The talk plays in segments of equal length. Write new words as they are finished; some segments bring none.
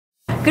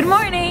Good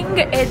morning!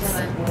 It's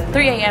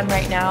 3 a.m.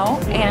 right now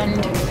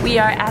and we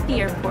are at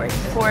the airport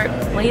for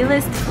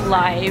Playlist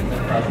Live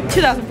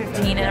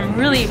 2015 and I'm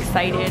really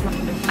excited.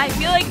 I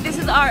feel like this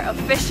is our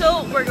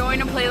official we're going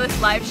to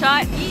Playlist Live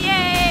shot. Yay!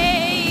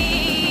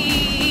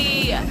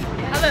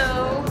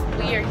 Hello!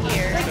 We are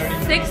here.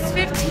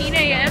 6:15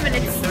 a.m. and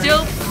it's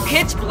still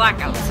pitch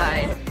black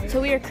outside. So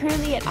we are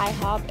currently at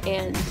IHOP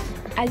and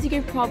as you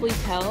can probably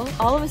tell,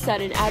 all of a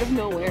sudden, out of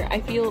nowhere, I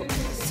feel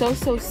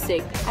so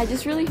sick. I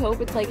just really hope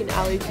it's like an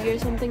allergy or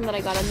something that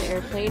I got on the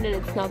airplane and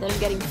it's not that I'm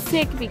getting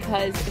sick,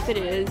 because if it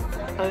is,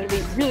 I'm gonna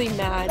be really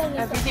mad.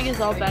 Everything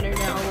is all better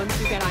now once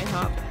we get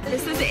IHOP.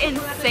 This is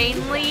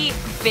insanely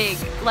big.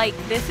 Like,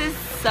 this is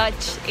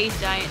such a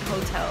giant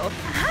hotel.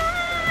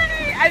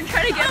 Hi! I'm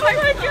trying to get my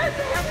camera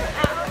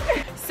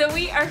out. So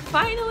we are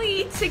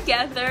finally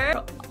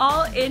together,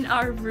 all in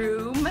our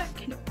room.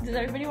 Does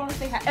everybody want to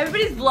say hi?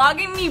 Everybody's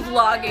vlogging me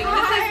vlogging.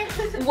 Hi.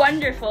 This is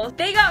wonderful.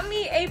 They got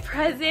me a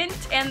present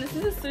and this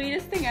is the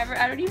sweetest thing ever.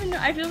 I don't even know.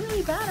 I feel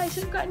really bad. I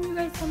should have gotten you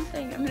guys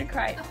something. I'm gonna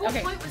cry. The whole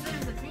point was that it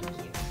was a thank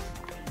you.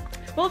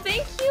 Well,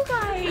 thank you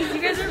guys.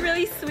 You guys are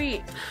really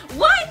sweet.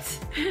 What?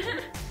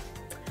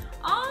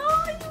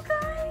 Oh, you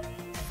guys.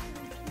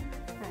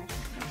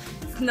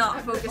 It's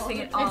not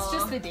focusing at all. It's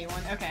just the day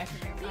one. Okay.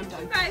 I'm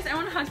done. You guys, I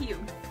want to hug you.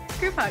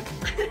 Group hug.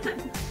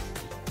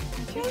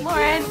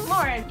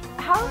 Lauren,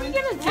 how are we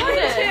gonna do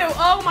this? this?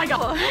 Oh my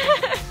god.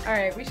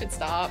 Alright, we should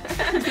stop.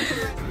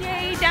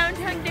 Yay,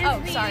 downtown Disney.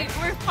 Oh, sorry.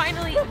 We're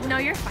finally, no,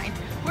 you're fine.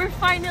 We're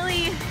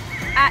finally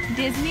at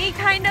Disney,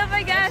 kind of,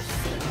 I guess.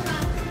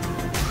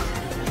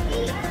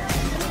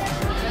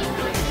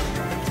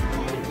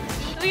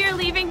 We are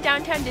leaving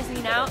downtown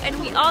Disney now, and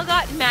we all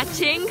got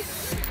matching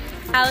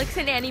Alex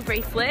and Annie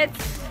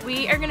bracelets.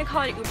 We are gonna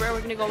call it Uber.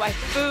 We're gonna go buy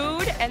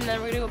food and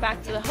then we're gonna go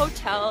back to the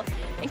hotel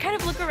and kind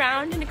of look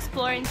around and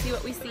explore and see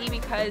what we see,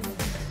 because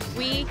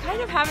we kind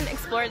of haven't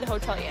explored the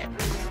hotel yet.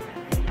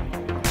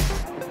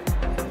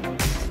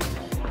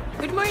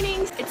 Good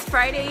morning! It's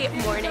Friday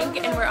morning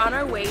and we're on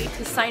our way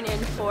to sign in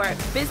for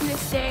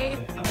business day.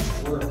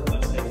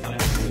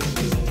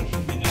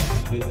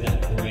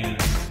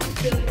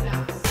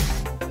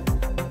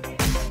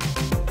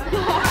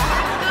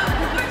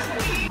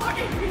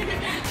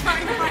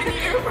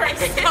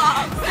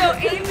 So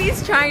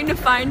Amy's trying to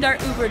find our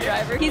Uber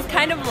driver. He's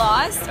kind of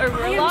lost, or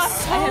we're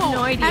lost. I have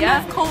no idea.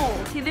 I'm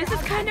cold. See, this is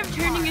kind of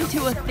turning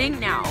into a thing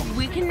now.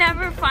 We can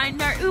never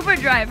find our Uber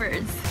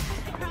drivers.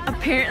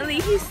 Apparently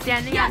he's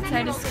standing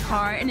outside his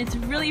car and it's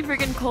really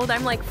freaking cold.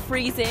 I'm like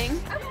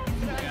freezing.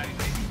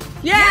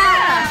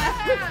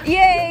 Yeah!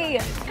 Yay!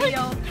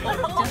 Feel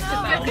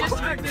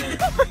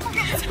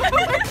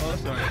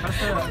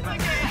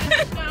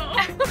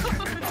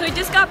So we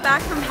just got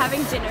back from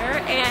having dinner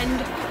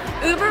and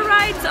Uber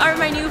rides are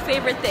my new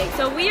favorite thing.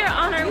 So we are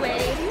on our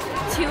way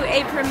to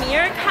a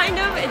premiere, kind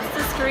of. It's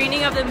the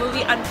screening of the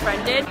movie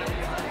Unfriended.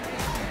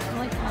 I'm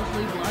like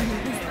casually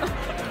vlogging this stuff.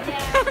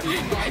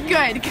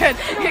 Good, because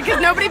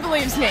nobody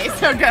believes me,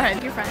 so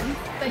good. Your friends?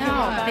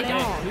 No, they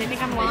don't. They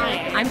think I'm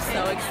lying. I'm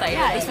so excited.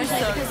 Yeah, This is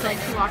especially so because like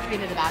exciting. she walked me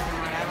to the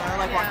bathroom or whatever, or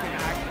like walked me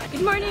back.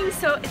 Good morning.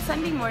 So it's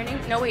Sunday morning.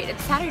 No, wait,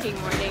 it's Saturday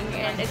morning,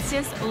 and it's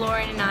just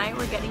Lauren and I.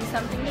 We're getting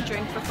something to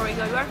drink before we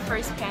go to our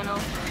first panel.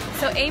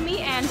 So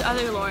Amy and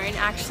other Lauren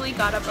actually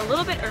got up a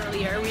little bit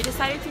earlier. We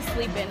decided to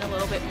sleep in a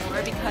little bit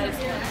more because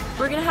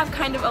we're gonna have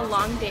kind of a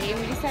long day.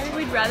 We decided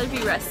we'd rather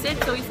be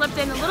rested, so we slept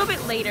in a little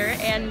bit later,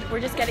 and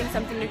we're just getting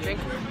something to drink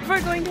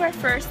before going to our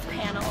first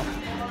panel.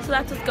 So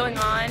that's what's going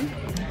on.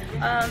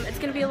 It's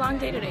gonna be a long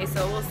day today,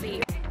 so we'll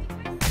see.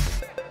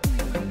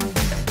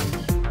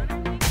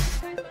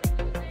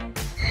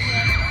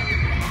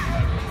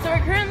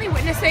 We're currently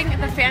witnessing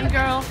the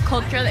fangirl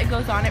culture that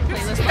goes on at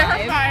Playlist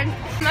Live.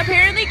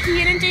 Apparently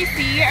Kian and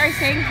JC are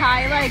saying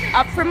hi like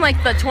up from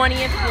like the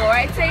 20th floor.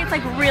 I'd say it's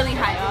like really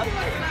high up.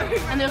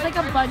 And there's like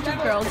a bunch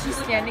of girls just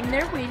standing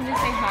there waiting to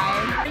say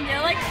hi. And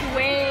they're like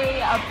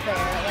way up there.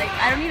 Like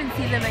I don't even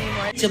see them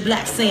anymore. Your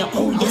black saying,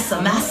 oh yes,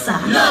 I'm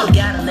outside. No.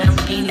 Got a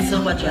Lamborghini,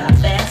 so I drive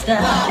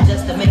faster. No.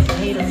 Just to make the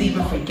haters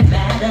even freaking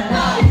madder.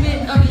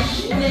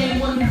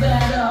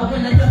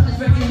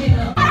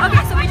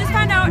 Okay, so we just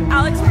found out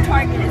Alex from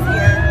Target is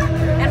here.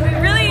 And we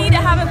really need to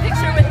have a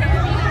picture with him.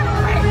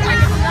 Like,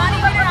 it's not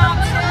even an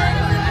option.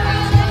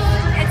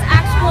 It's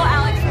actual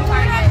Alex from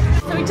Target.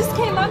 So we just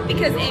came up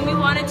because Amy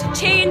wanted to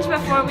change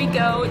before we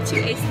go to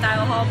a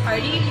style hall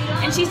party.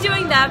 And she's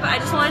doing that, but I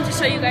just wanted to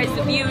show you guys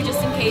the view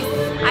just in case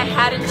I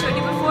hadn't showed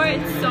you before.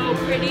 It's so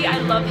pretty. I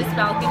love this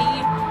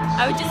balcony.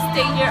 I would just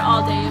stay here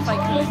all day if I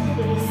could.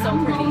 It's so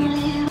pretty.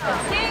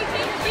 Hey,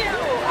 thank you.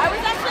 I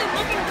was actually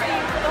looking for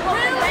you for the whole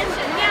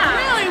convention. Yeah.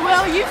 Really,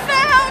 Will? You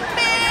found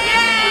me!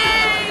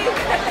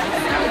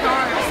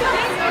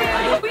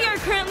 We are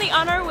currently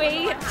on our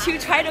way to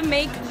try to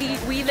make the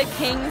We the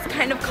Kings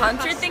kind of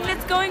concert thing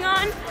that's going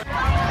on.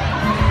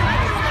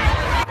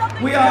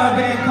 We are a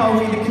band called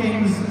We the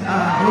Kings.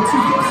 We're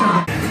two gifts of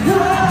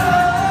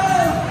it.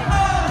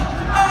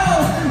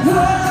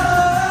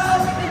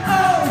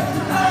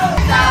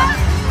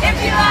 If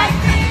you like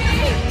me,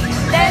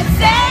 then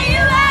say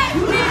you like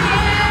me.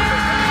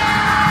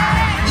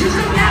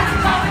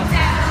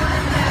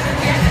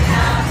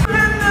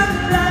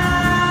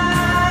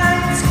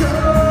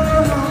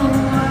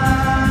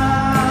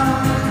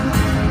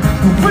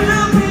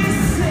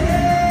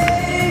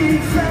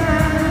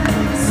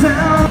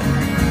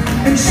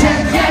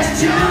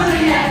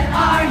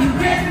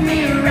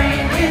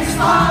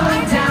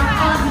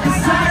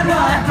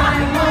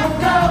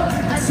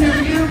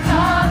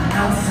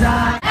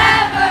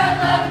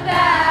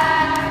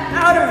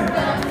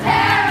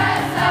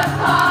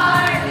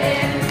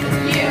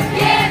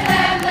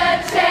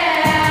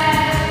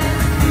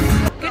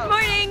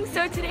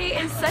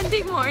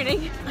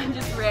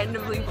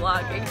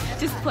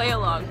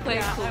 along, play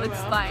it cool, it's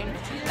fine.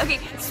 Okay,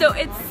 so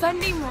it's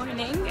Sunday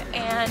morning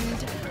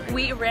and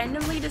we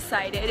randomly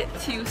decided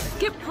to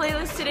skip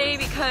playlist today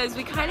because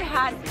we kind of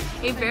had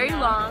a very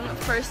long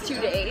first 2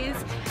 days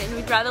and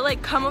we'd rather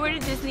like come over to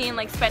Disney and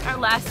like spend our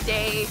last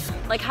day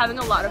like having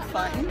a lot of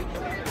fun.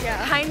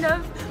 Yeah. Kind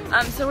of.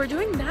 So we're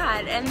doing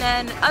that, and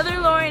then other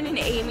Lauren and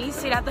Amy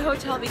stayed at the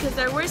hotel because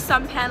there were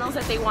some panels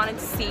that they wanted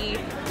to see.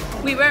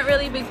 We weren't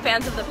really big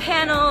fans of the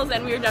panels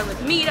and we were done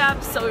with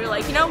meetups, so we were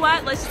like, you know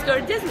what, let's just go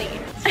to Disney.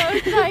 So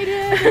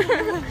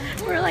excited!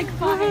 We're like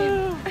 5.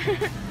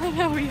 I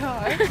know we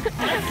are. It's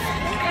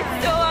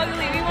so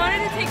ugly. We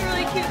wanted to take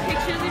really cute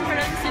pictures in front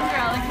of the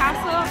Cinderella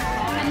castle,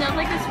 and there's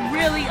like this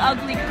really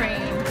ugly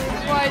crane.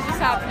 Why is this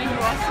happening to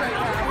us right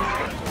now?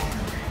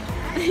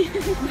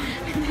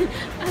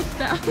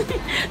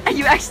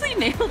 You actually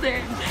nailed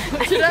it.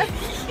 Did I?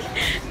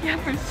 Yeah,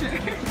 for sure.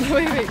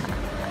 Wait.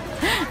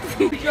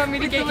 Do you want me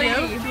to get you?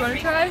 Do you want to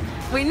try?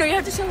 Wait, no, you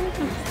have to show me.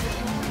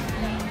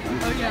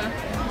 Oh yeah.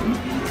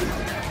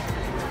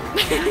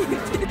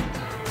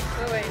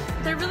 Oh wait.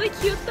 They're really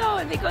cute though,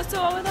 and they go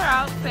so well with our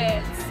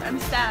outfits. I'm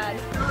sad.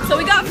 So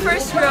we got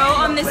first row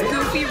on this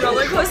goofy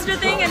roller coaster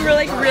thing, and we're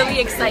like really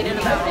excited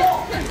about it.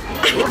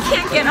 I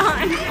can't get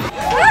on.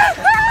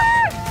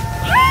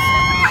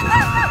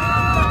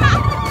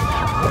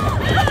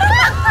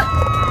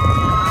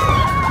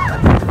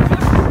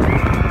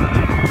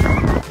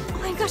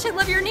 I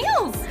love your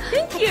nails.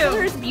 Thank you. The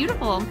color is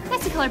beautiful.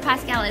 That's the color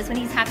Pascal is when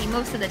he's happy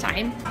most of the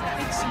time.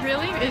 It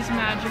really is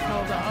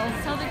magical though.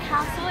 So the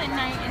castle at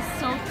night is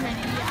so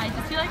pretty. I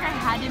just feel like I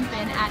hadn't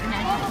been at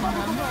Magic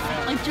Kingdom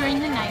like during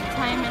the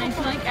nighttime, and I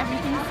feel like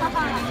everything's so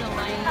pretty, the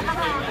light.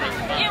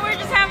 And we're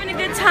just having a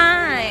good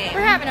time.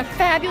 We're having a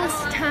fabulous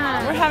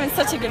time. We're having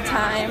such a good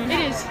time.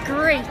 It is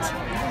great.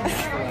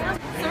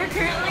 So we're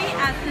currently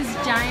at this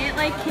giant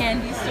like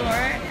candy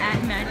store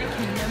at Magic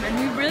Kingdom, and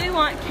we really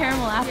want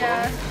caramel apples.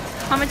 Yeah.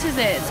 How much is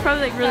it? It's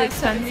probably like really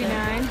expensive.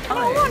 I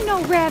don't want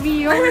no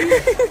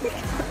ravioli.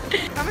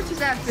 How much is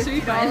that?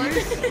 $50?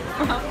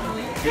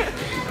 Probably.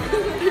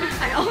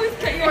 I always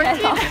cut your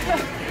head off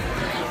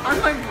on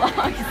my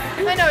vlogs.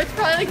 I know, it's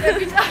probably like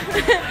 $50.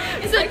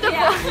 It's like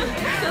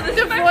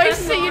the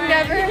voice that you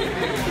never,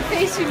 the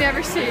face you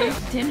never see.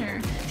 Dinner.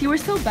 See, we're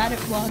so bad at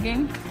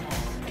vlogging.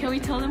 Can we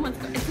tell them what's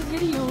going on? It's a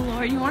video,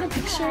 Lord. You want a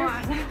picture?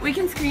 We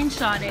can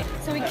screenshot it.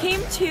 So we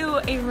came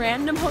to a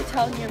random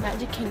hotel near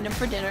Magic Kingdom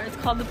for dinner. It's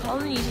called the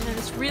Polynesian and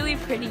it's really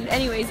pretty.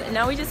 Anyways, and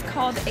now we just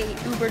called a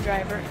Uber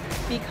driver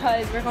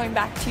because we're going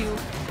back to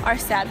our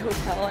sad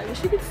hotel. I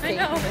wish we could stay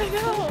here. I know. It's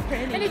so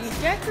pretty. And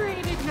it's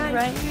decorated nice.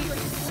 Right?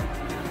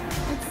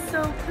 It's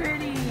so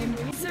pretty.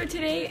 So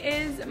today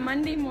is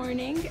Monday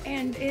morning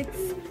and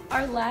it's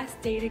our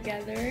last day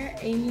together.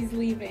 Amy's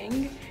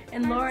leaving.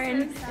 And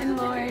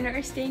Lauren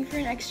are staying for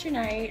an extra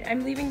night.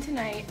 I'm leaving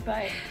tonight,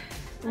 but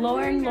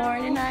Lauren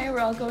and I were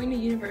all going to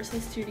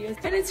Universal Studios.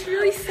 And it's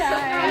really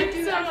sad.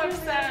 I'm so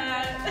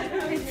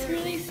upset. It's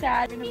really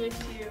sad. I'm gonna miss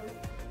you.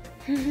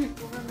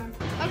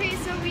 Okay,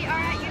 so we are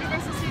at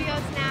Universal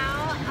Studios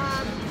now.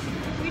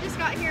 We just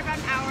got here about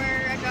an hour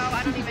ago.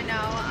 I don't even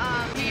know.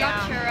 We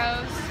got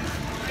churros.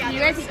 Yeah, you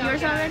guys eat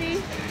yours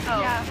already? Oh,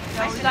 yeah.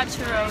 No, we got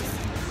churros.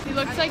 It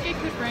looks like it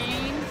could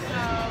rain, so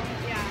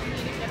yeah.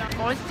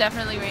 Oh, it's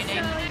definitely raining.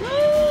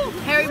 Woo!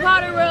 Harry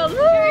Potter World! Woo!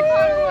 Harry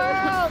Potter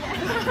World!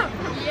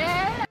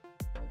 Yeah!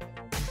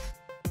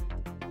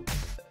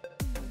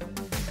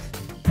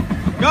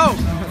 Go!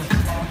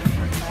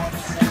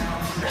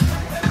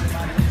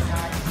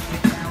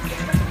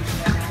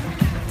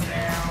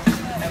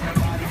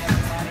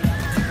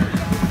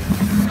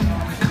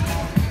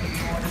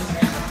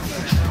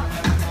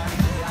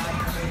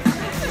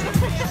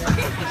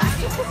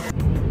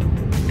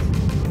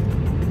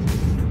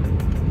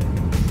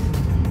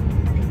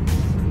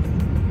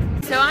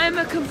 So I'm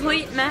a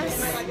complete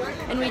mess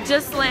and we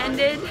just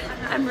landed.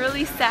 I'm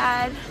really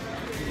sad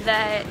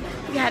that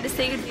we had to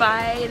say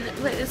goodbye and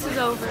this is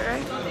over.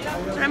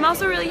 But I'm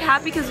also really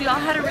happy because we all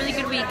had a really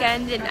good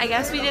weekend and I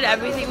guess we did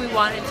everything we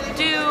wanted to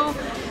do,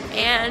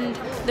 and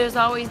there's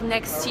always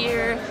next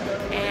year,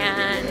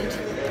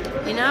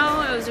 and you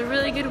know, it was a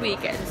really good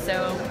weekend,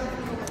 so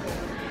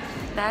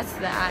that's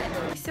that.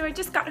 So I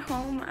just got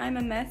home. I'm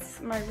a mess,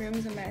 my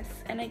room's a mess,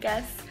 and I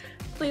guess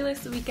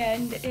playlist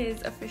weekend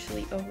is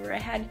officially over. I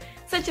had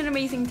such an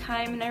amazing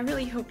time and I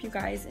really hope you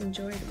guys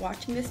enjoyed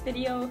watching this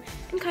video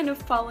and kind of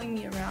following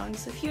me around.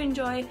 So if you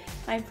enjoy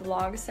my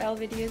vlog style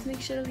videos,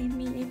 make sure to leave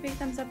me a big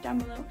thumbs up down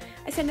below.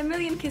 I send a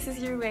million kisses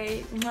your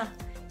way. Mwah.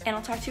 And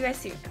I'll talk to you guys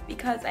soon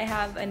because I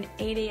have an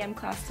 8 a.m.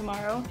 class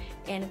tomorrow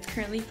and it's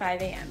currently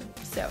 5 a.m.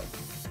 So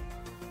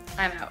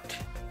I'm out.